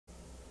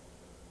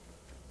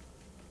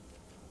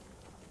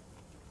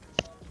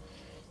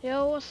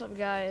Yo, what's up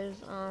guys?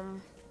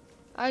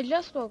 I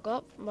just woke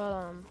up,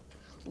 but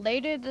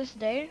later this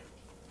day,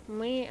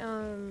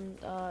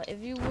 if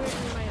you were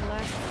in my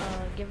last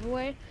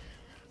giveaway,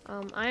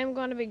 I am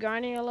going to be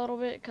grinding a little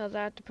bit because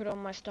I have to put all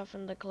my stuff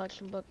in the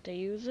collection book to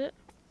use it.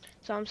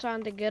 So I'm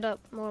starting to get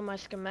up more of my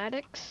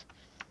schematics,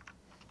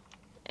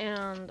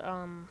 and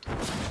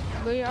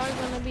we are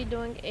going to be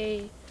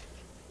doing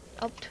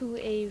up to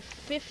a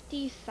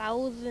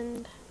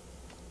 50,000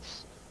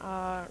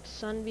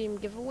 sunbeam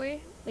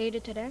giveaway later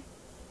today.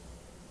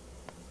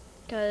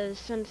 Because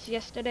since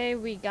yesterday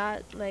we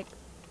got like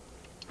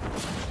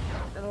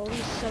at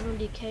least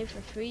 70k for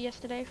free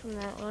yesterday from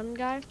that one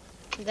guy.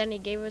 And then he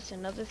gave us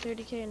another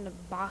 30k in a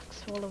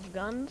box full of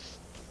guns.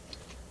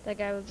 That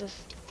guy was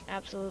just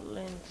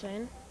absolutely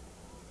insane.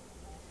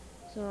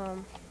 So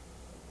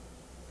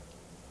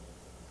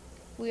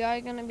we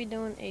are gonna be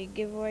doing a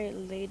giveaway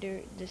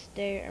later this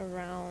day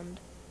around,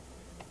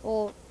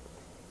 well,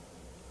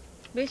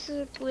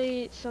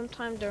 basically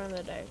sometime during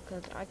the day,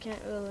 because I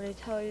can't really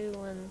tell you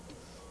when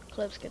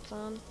Clips gets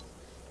on.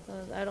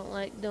 I don't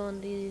like doing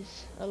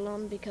these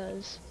alone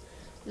because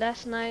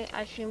last night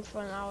I streamed for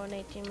an hour and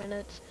 18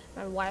 minutes.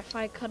 My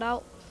Wi-Fi cut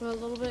out for a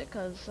little bit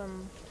because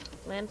some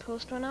LAN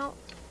post went out,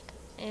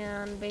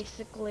 and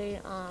basically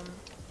I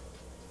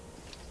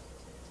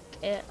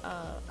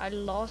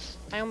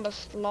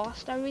almost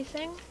lost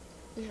everything,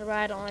 which is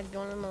why I don't like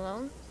doing them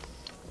alone.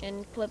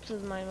 And Clips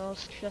is my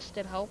most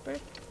trusted helper.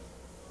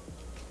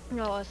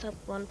 No, except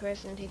one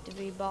person, hate to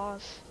be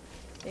boss.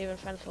 They've been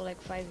friends for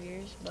like 5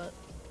 years, but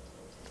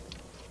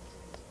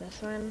that's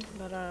fine.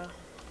 But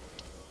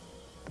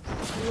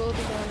we will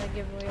be doing a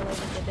giveaway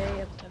later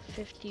today up to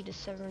 50 to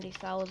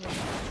 70,000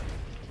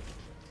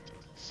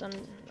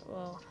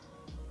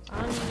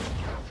 on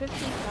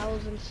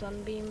 50,000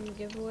 sunbeam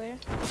giveaway.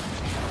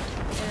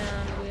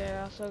 And we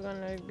are also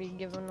gonna be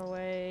giving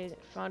away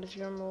Founders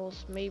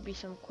Rumbles, maybe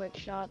some quick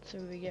shots so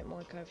we get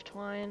more curved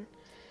twine,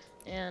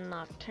 and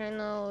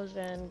nocturnals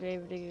and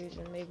grave diggers,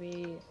 and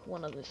maybe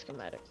one other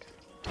schematic.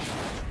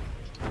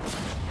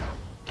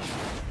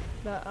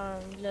 But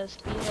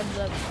just be heads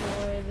up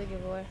for the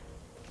giveaway.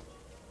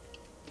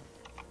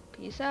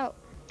 Peace out.